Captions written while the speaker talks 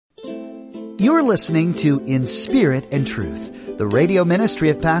You're listening to In Spirit and Truth, the radio ministry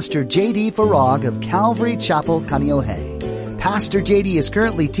of Pastor J.D. Farag of Calvary Chapel, Kaneohe. Pastor J.D. is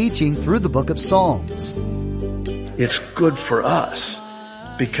currently teaching through the book of Psalms. It's good for us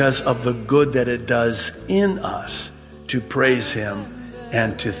because of the good that it does in us to praise Him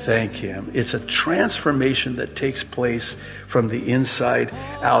and to thank Him. It's a transformation that takes place from the inside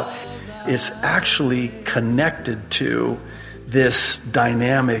out. It's actually connected to this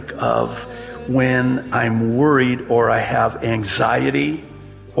dynamic of when I'm worried or I have anxiety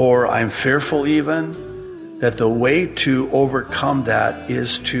or I'm fearful even, that the way to overcome that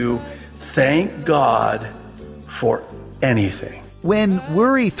is to thank God for anything. When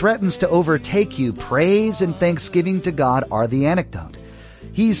worry threatens to overtake you, praise and thanksgiving to God are the antidote.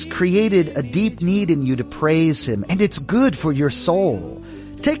 He's created a deep need in you to praise Him, and it's good for your soul.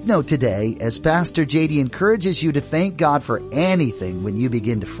 Take note today as Pastor J.D. encourages you to thank God for anything when you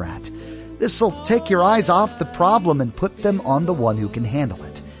begin to fret. This will take your eyes off the problem and put them on the one who can handle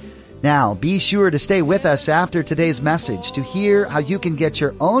it. Now, be sure to stay with us after today's message to hear how you can get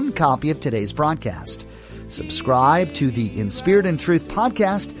your own copy of today's broadcast. Subscribe to the In Spirit and Truth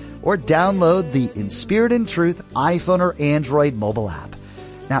podcast or download the In Spirit and Truth iPhone or Android mobile app.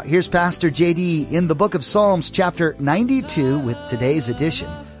 Now, here's Pastor J.D. in the book of Psalms, chapter 92, with today's edition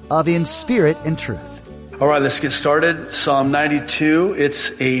of In Spirit and Truth. All right, let's get started. Psalm 92,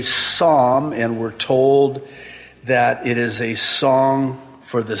 it's a psalm, and we're told that it is a song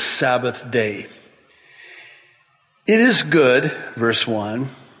for the Sabbath day. It is good, verse 1,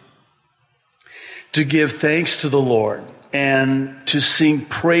 to give thanks to the Lord and to sing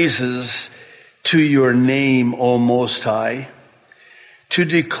praises to your name, O Most High, to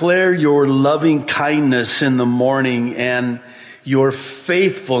declare your loving kindness in the morning and your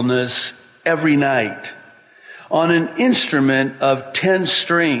faithfulness every night, on an instrument of 10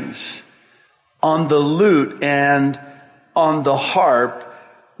 strings, on the lute and on the harp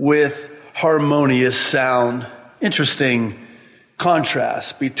with harmonious sound. Interesting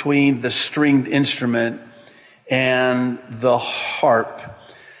contrast between the stringed instrument and the harp.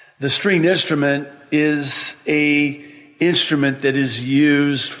 The stringed instrument is an instrument that is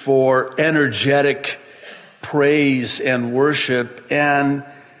used for energetic praise and worship, and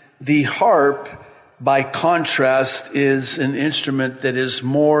the harp, by contrast, is an instrument that is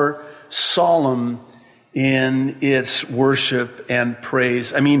more solemn in its worship and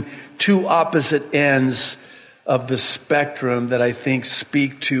praise. I mean, two opposite ends of the spectrum that I think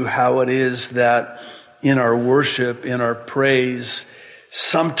speak to how it is that in our worship, in our praise,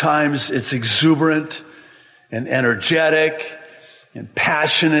 sometimes it's exuberant and energetic and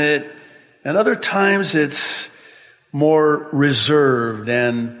passionate, and other times it's more reserved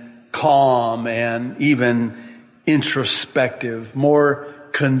and calm and even introspective, more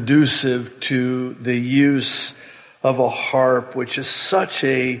conducive to the use of a harp, which is such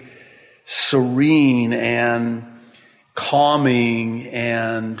a serene and calming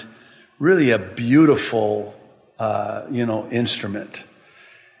and really a beautiful, instrument.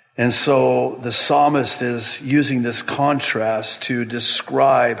 And so the psalmist is using this contrast to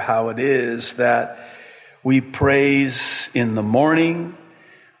describe how it is that we praise in the morning,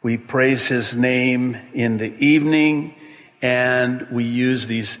 we praise His name in the evening, and we use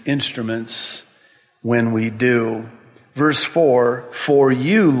these instruments when we do. Verse 4, for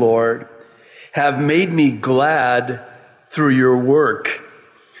you, Lord, have made me glad through your work.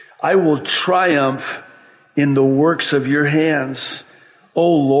 I will triumph in the works of your hands.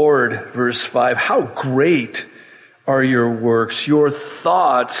 O Lord, verse 5, how great are your works. Your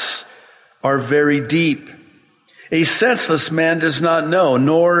thoughts are very deep. A senseless man does not know,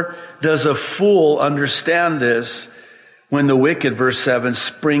 nor does a fool understand this. When the wicked, verse 7,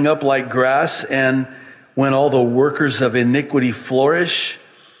 spring up like grass, and when all the workers of iniquity flourish,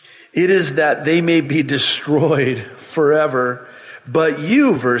 it is that they may be destroyed forever. But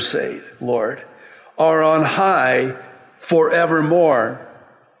you, verse 8, Lord, are on high forevermore.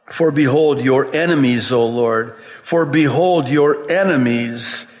 For behold your enemies, O Lord, for behold your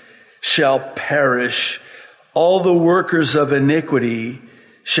enemies shall perish. All the workers of iniquity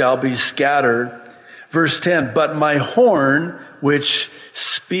shall be scattered. Verse 10, but my horn, which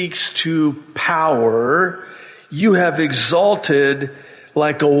speaks to power, you have exalted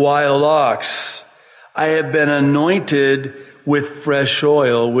like a wild ox. I have been anointed with fresh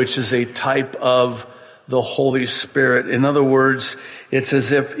oil, which is a type of the Holy Spirit. In other words, it's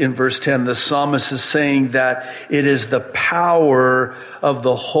as if in verse 10, the psalmist is saying that it is the power of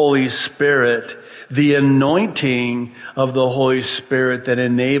the Holy Spirit the anointing of the Holy Spirit that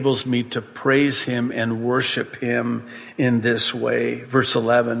enables me to praise Him and worship Him in this way. Verse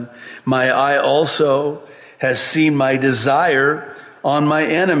 11, my eye also has seen my desire on my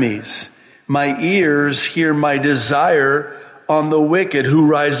enemies. My ears hear my desire on the wicked who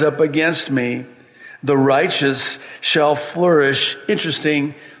rise up against me. The righteous shall flourish,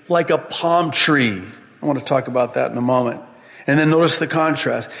 interesting, like a palm tree. I want to talk about that in a moment. And then notice the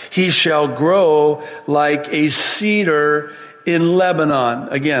contrast. He shall grow like a cedar in Lebanon.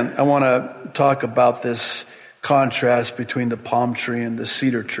 Again, I want to talk about this contrast between the palm tree and the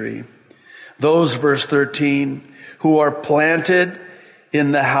cedar tree. Those, verse 13, who are planted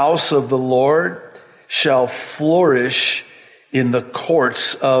in the house of the Lord shall flourish in the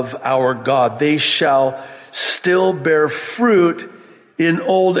courts of our God. They shall still bear fruit in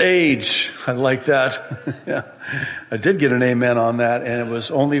old age. I like that. Yeah. I did get an amen on that, and it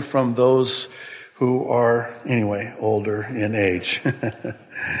was only from those who are, anyway, older in age.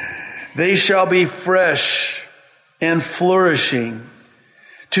 They shall be fresh and flourishing,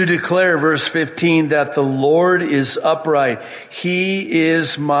 to declare, verse 15, that the Lord is upright. He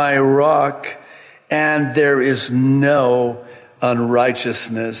is my rock, and there is no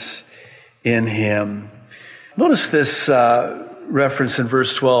unrighteousness in Him. Notice this reference in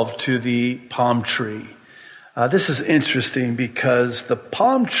verse 12 to the palm tree. This is interesting because the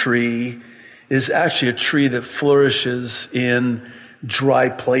palm tree is actually a tree that flourishes in dry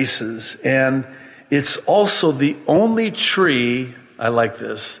places. And it's also the only tree, I like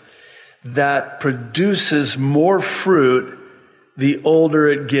this, that produces more fruit the older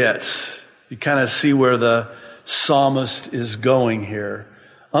it gets. You kind of see where the psalmist is going here.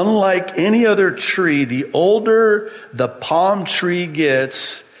 Unlike any other tree, the older the palm tree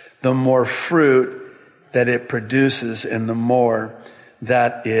gets, the more fruit that it produces and the more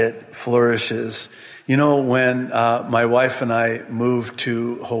that it flourishes. You know, when my wife and I moved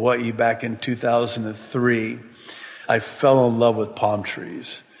to Hawaii back in 2003, I fell in love with palm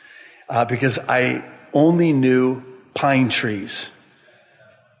trees because I only knew pine trees.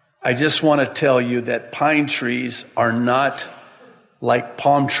 I just want to tell you that pine trees are not like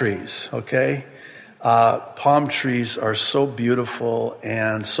palm trees, okay? Palm trees are so beautiful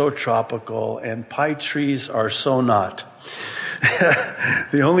and so tropical, and pine trees are so not.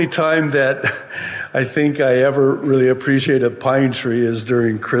 The only time that I think I ever really appreciate a pine tree is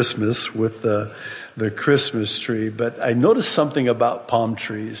during Christmas with the Christmas tree. But I noticed something about palm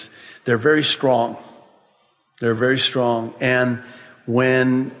trees. They're very strong. They're very strong. And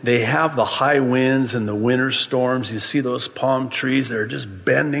when they have the high winds and the winter storms, you see those palm trees, they're just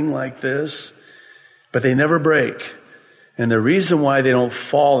bending like this, but they never break. And the reason why they don't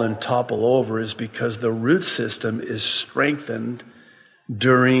fall and topple over is because the root system is strengthened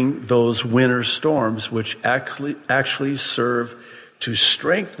during those winter storms, which actually serve to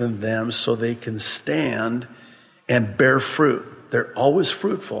strengthen them so they can stand and bear fruit. They're always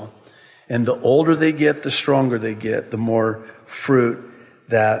fruitful. And the older they get, the stronger they get, the more fruit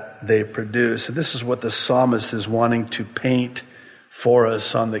that they produce. And this is what the psalmist is wanting to paint for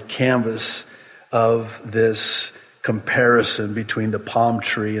us on the canvas of this comparison between the palm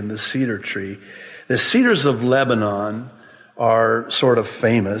tree and the cedar tree. The cedars of Lebanon are sort of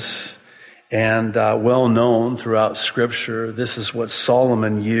famous and well known throughout Scripture. This is what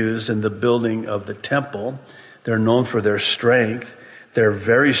Solomon used in the building of the temple. They're known for their strength. They're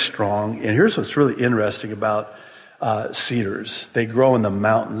very strong. And here's what's really interesting about cedars. They grow in the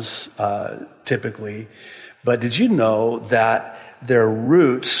mountains typically. But did you know that their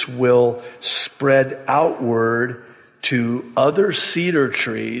roots will spread outward to other cedar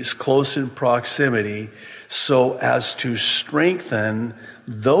trees close in proximity so as to strengthen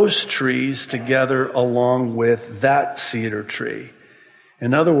those trees together along with that cedar tree?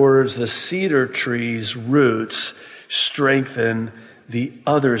 In other words, the cedar tree's roots strengthen the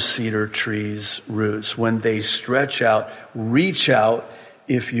other cedar tree's roots when they stretch out, reach out,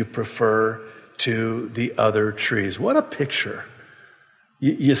 if you prefer, to the other trees. What a picture.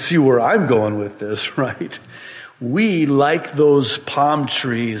 You see where I'm going with this, right? We, like those palm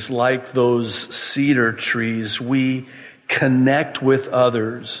trees, like those cedar trees, we connect with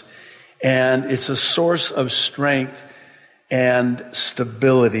others. And it's a source of strength and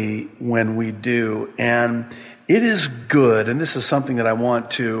stability when we do. And it is good, and this is something that I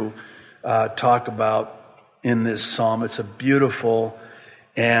want to talk about in this psalm. It's a beautiful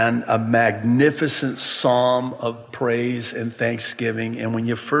and a magnificent psalm of praise and thanksgiving. And when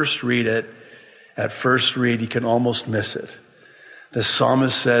you first read it, at first read, you can almost miss it. The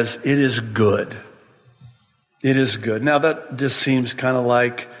psalmist says, it is good. It is good. Now that just seems kind of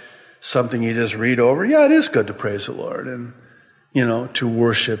like something you just read over. Yeah, it is good to praise the Lord and, to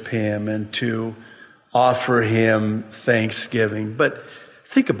worship Him and to offer Him thanksgiving. But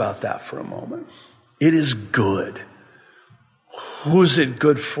think about that for a moment. It is good. Who's it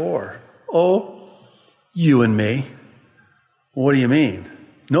good for? Oh, you and me. What do you mean?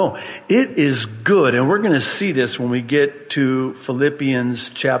 No, it is good. And we're going to see this when we get to Philippians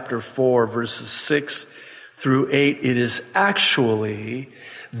chapter 4, verses 6 through 8. It is actually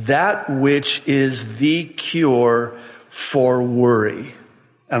that which is the cure for worry.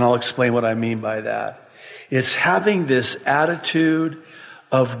 And I'll explain what I mean by that. It's having this attitude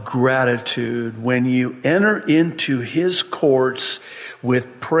of gratitude when you enter into His courts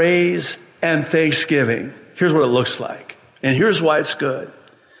with praise and thanksgiving. Here's what it looks like. And here's why it's good.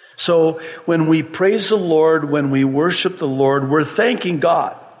 So when we praise the Lord, when we worship the Lord, we're thanking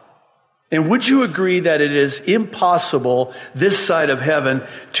God. And would you agree that it is impossible this side of heaven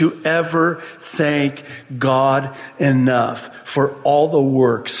to ever thank God enough for all the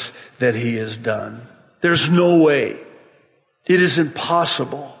works that He has done? There's no way. It is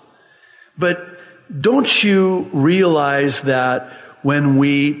impossible. But don't you realize that when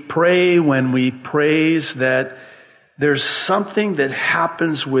we pray, when we praise, that there's something that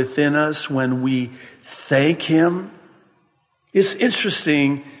happens within us when we thank Him? It's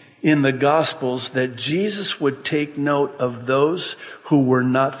interesting in the Gospels that Jesus would take note of those who were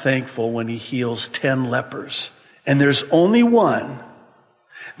not thankful when He heals 10 lepers. And there's only one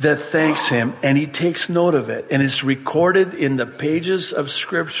that thanks Him, and He takes note of it. And it's recorded in the pages of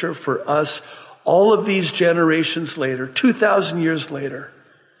Scripture for us all of these generations later, 2,000 years later,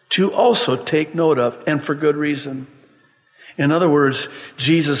 to also take note of, and for good reason. In other words,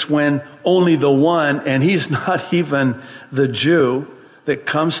 Jesus, when only the one, and He's not even the Jew, that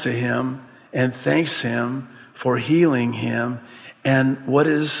comes to Him and thanks Him for healing him. And what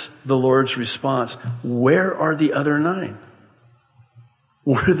is the Lord's response? Where are the other 9?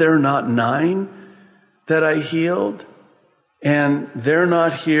 Were there not 9 that I healed? And they're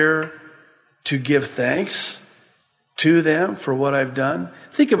not here to give thanks to them for what I've done?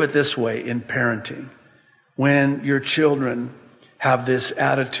 Think of it this way in parenting. When your children have this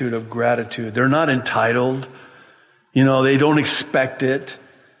attitude of gratitude, they're not entitled. They don't expect it.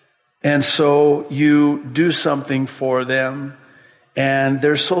 And so you do something for them and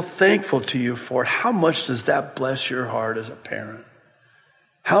they're so thankful to you for it. How much does that bless your heart as a parent?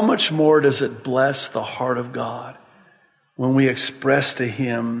 How much more does it bless the heart of God when we express to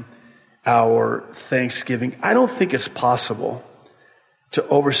Him our thanksgiving? I don't think it's possible to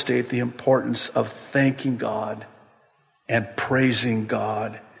overstate the importance of thanking God and praising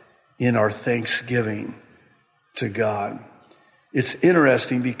God in our thanksgiving to God. It's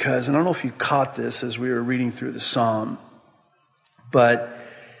interesting because, and I don't know if you caught this as we were reading through the psalm, but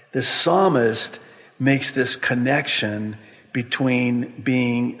the psalmist makes this connection between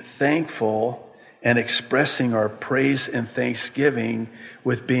being thankful and expressing our praise and thanksgiving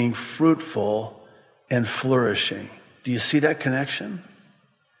with being fruitful and flourishing. Do you see that connection?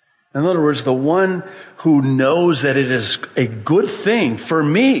 In other words, the one who knows that it is a good thing for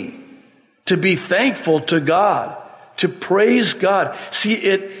me to be thankful to God, to praise God. See,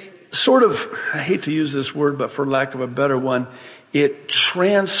 it sort of, I hate to use this word, but for lack of a better one, it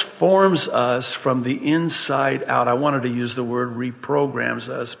transforms us from the inside out. I wanted to use the word reprograms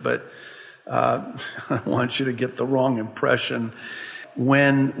us, but I don't want you to get the wrong impression.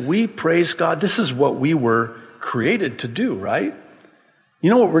 When we praise God, this is what we were created to do, right? You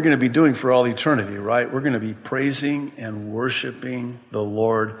know what we're going to be doing for all eternity, right? We're going to be praising and worshiping the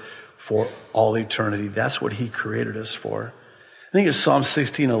Lord for all eternity. That's what He created us for. I think it's Psalm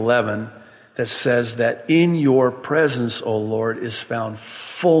 16:11 that says that in your presence, O Lord, is found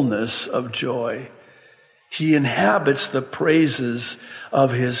fullness of joy. He inhabits the praises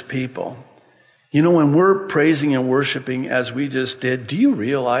of His people. When we're praising and worshiping as we just did, do you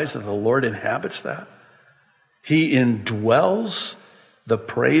realize that the Lord inhabits that? He indwells the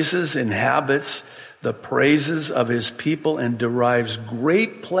praises, inhabits the praises of His people, and derives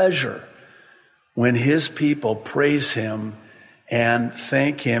great pleasure when His people praise Him and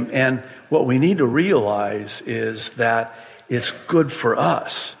thank Him. And what we need to realize is that it's good for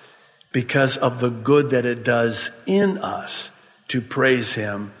us because of the good that it does in us to praise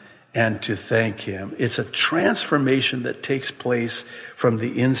Him and to thank Him. It's a transformation that takes place from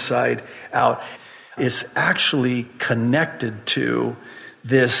the inside out. It's actually connected to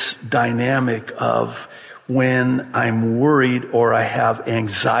this dynamic of when I'm worried or I have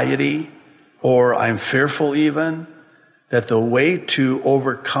anxiety or I'm fearful even, that the way to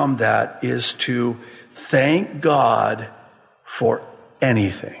overcome that is to thank God for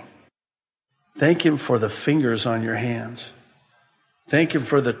anything. Thank Him for the fingers on your hands. Thank Him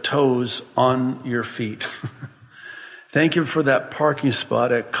for the toes on your feet. Thank Him for that parking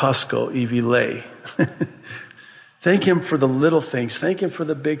spot at Costco, Evie Lay. Thank Him for the little things. Thank Him for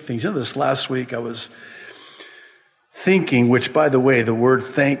the big things. This last week I was thinking, which by the way, the word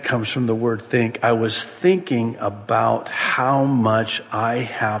thank comes from the word think. I was thinking about how much I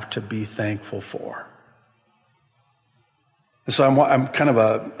have to be thankful for. So I'm kind of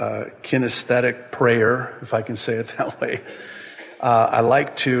a kinesthetic prayer, if I can say it that way. I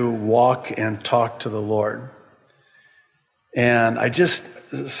like to walk and talk to the Lord. And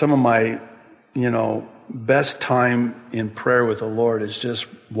some of my, best time in prayer with the Lord is just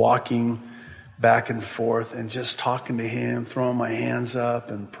walking back and forth and just talking to Him, throwing my hands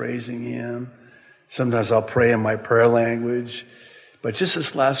up and praising Him. Sometimes I'll pray in my prayer language. But just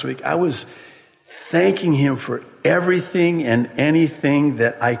this last week, I was thanking Him for everything and anything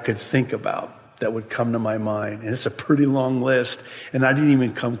that I could think about that would come to my mind. And it's a pretty long list, and I didn't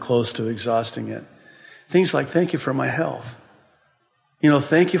even come close to exhausting it. Things like, thank you for my health.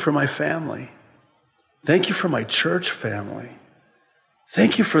 Thank you for my family. Thank you for my church family.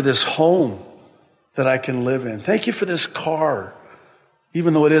 Thank you for this home that I can live in. Thank you for this car,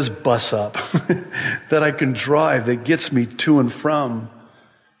 even though it is bus up, that I can drive, that gets me to and from.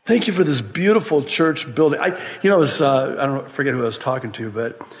 Thank you for this beautiful church building. I forget who I was talking to,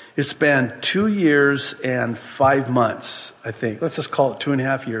 but it's been 2 years and 5 months, I think. Let's just call it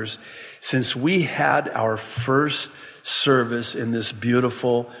 2.5 years since we had our first service in this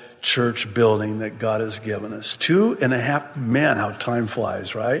beautiful church building that God has given us. 2.5, man, how time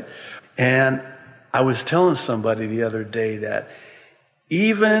flies, right? And I was telling somebody the other day that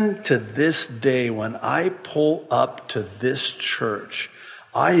even to this day, when I pull up to this church,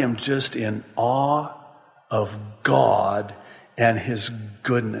 I am just in awe of God and His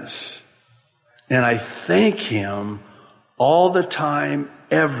goodness. And I thank Him all the time,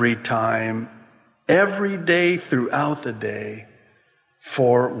 every day throughout the day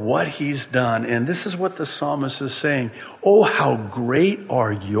for what He's done. And this is what the psalmist is saying. Oh, how great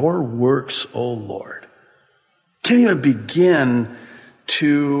are your works, O Lord. Can't even begin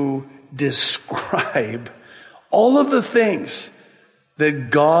to describe all of the things that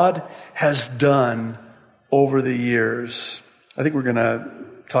God has done over the years. I think we're going to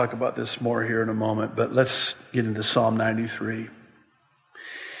talk about this more here in a moment, but let's get into Psalm 93.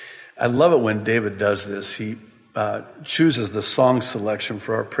 I love it when David does this. He chooses the song selection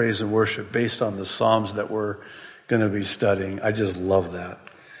for our praise and worship based on the Psalms that we're going to be studying. I just love that.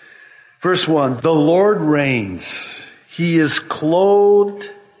 Verse 1, the Lord reigns. He is clothed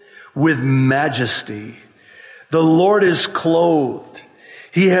with majesty. The Lord is clothed.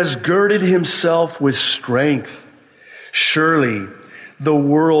 He has girded Himself with strength. Surely the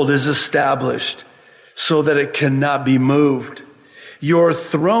world is established so that it cannot be moved. Your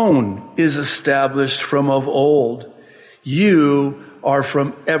throne is established from of old. You are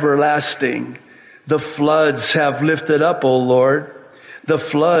from everlasting. The floods have lifted up, O Lord. The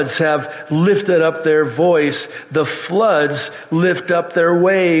floods have lifted up their voice. The floods lift up their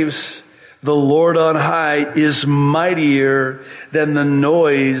waves. The Lord on high is mightier than the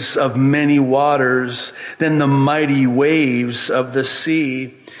noise of many waters, than the mighty waves of the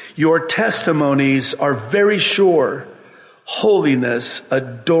sea. Your testimonies are very sure. Holiness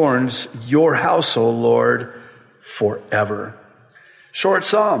adorns your house, O Lord, forever. Short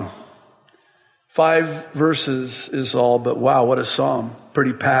psalm. 5 verses is all, but wow, what a psalm.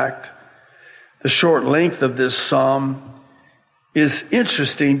 Pretty packed. The short length of this psalm is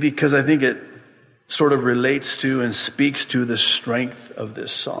interesting because I think it sort of relates to and speaks to the strength of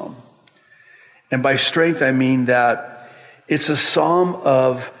this psalm. And by strength, I mean that it's a psalm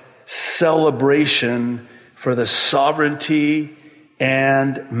of celebration for the sovereignty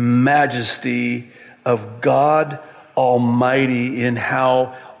and majesty of God Almighty in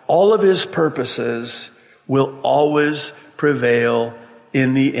how all of His purposes will always prevail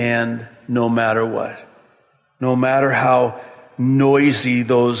in the end, no matter what. No matter how noisy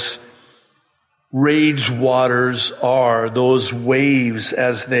those rage waters are, those waves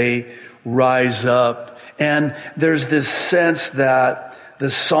as they rise up. And there's this sense that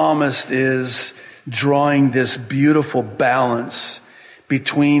the psalmist is drawing this beautiful balance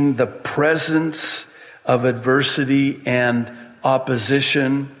between the presence of adversity and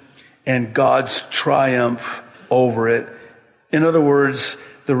opposition and God's triumph over it. In other words,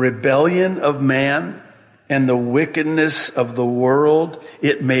 the rebellion of man and the wickedness of the world,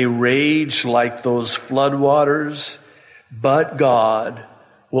 it may rage like those floodwaters, but God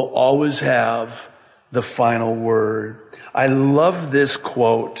will always have the final word. I love this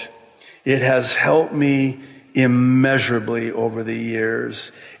quote. It has helped me immeasurably over the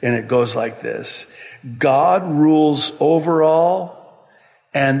years. And it goes like this. God rules over all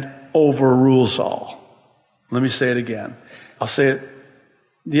and overrules all. Let me say it again. I'll say it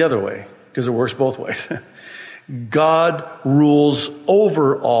the other way because it works both ways. God rules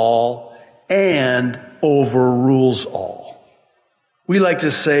over all and overrules all. We like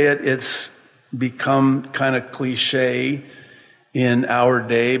to say it. It's become kind of cliche in our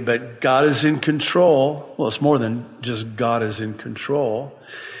day, but God is in control. Well, it's more than just God is in control.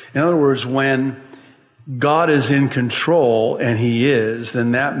 In other words, when God is in control, and He is,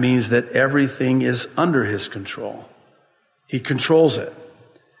 then that means that everything is under His control. He controls it.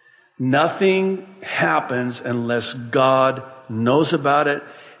 Nothing happens unless God knows about it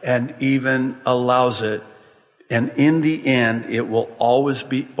and even allows it. And in the end, it will always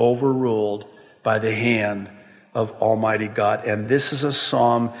be overruled by the hand of Almighty God. And this is a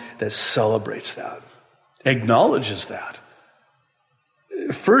psalm that celebrates that, acknowledges that.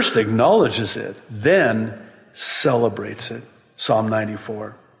 First acknowledges it, then celebrates it. Psalm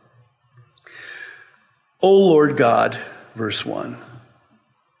 94. O Lord God, verse 1,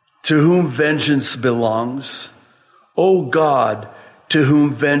 to whom vengeance belongs, O God, to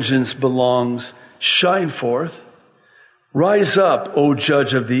whom vengeance belongs, shine forth. Rise up, O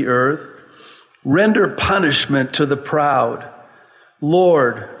judge of the earth. Render punishment to the proud.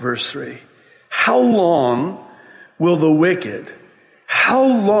 Lord, verse 3, how long will the wicked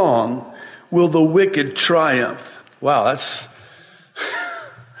triumph? Wow, that's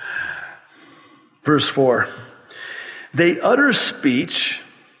verse 4. They utter speech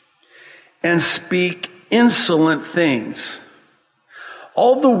and speak insolent things.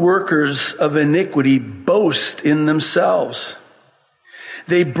 All the workers of iniquity boast in themselves.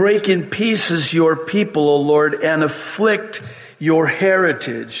 They break in pieces your people, O Lord, and afflict your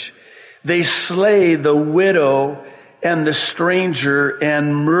heritage. They slay the widow and the stranger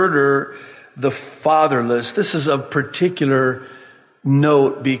and murder the fatherless. This is of particular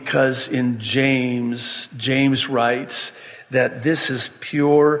note because in James writes that this is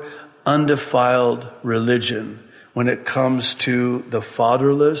pure, undefiled religion when it comes to the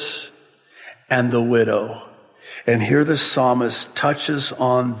fatherless and the widow. And here the psalmist touches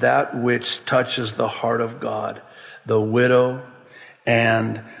on that which touches the heart of God, the widow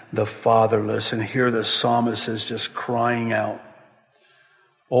and the fatherless. And here the psalmist is just crying out,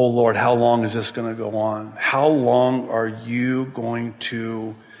 oh Lord, how long is this going to go on? How long are you going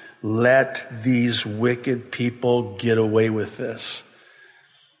to let these wicked people get away with this?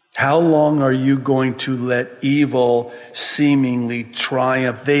 How long are you going to let evil seemingly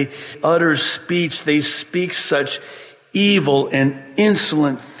triumph? They utter speech. They speak such evil and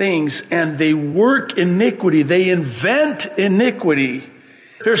insolent things, and they work iniquity. They invent iniquity.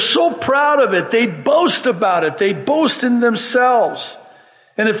 They're so proud of it. They boast about it. They boast in themselves.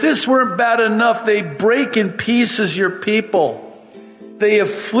 And if this weren't bad enough, they break in pieces your people. They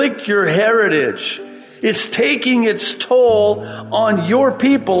afflict your heritage. It's taking its toll on your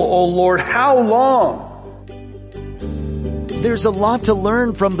people, O Lord. How long? There's a lot to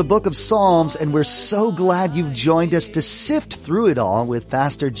learn from the book of Psalms, and we're so glad you've joined us to sift through it all with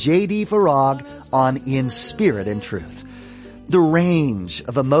Pastor J.D. Farag on In Spirit and Truth. The range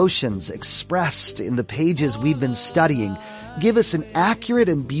of emotions expressed in the pages we've been studying give us an accurate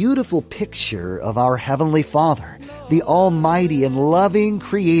and beautiful picture of our Heavenly Father, the almighty and loving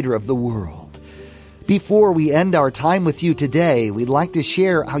Creator of the world. Before we end our time with you today, we'd like to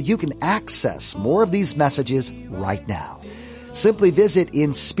share how you can access more of these messages right now. Simply visit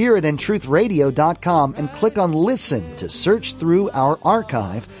inspiritandtruthradio.com and click on Listen to search through our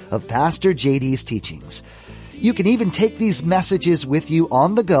archive of Pastor JD's teachings. You can even take these messages with you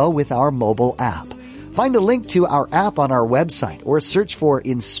on the go with our mobile app. Find a link to our app on our website or search for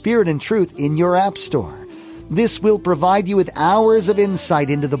In Spirit and Truth in your app store. This will provide you with hours of insight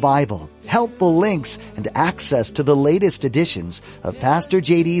into the Bible, helpful links, and access to the latest editions of Pastor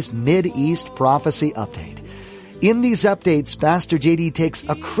JD's Mid-East Prophecy Update. In these updates, Pastor JD takes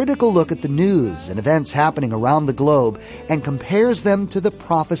a critical look at the news and events happening around the globe and compares them to the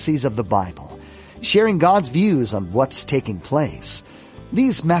prophecies of the Bible, sharing God's views on what's taking place.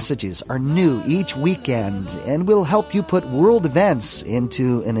 These messages are new each weekend and will help you put world events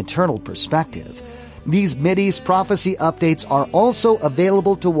into an eternal perspective. These Mideast Prophecy Updates are also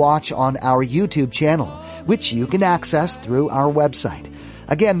available to watch on our YouTube channel, which you can access through our website.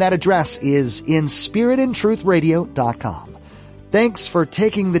 Again, that address is inspiritandtruthradio.com. Thanks for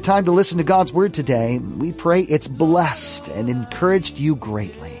taking the time to listen to God's Word today. We pray it's blessed and encouraged you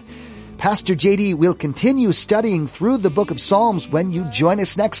greatly. Pastor JD will continue studying through the book of Psalms when you join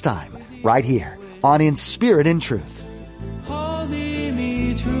us next time right here on In Spirit and Truth.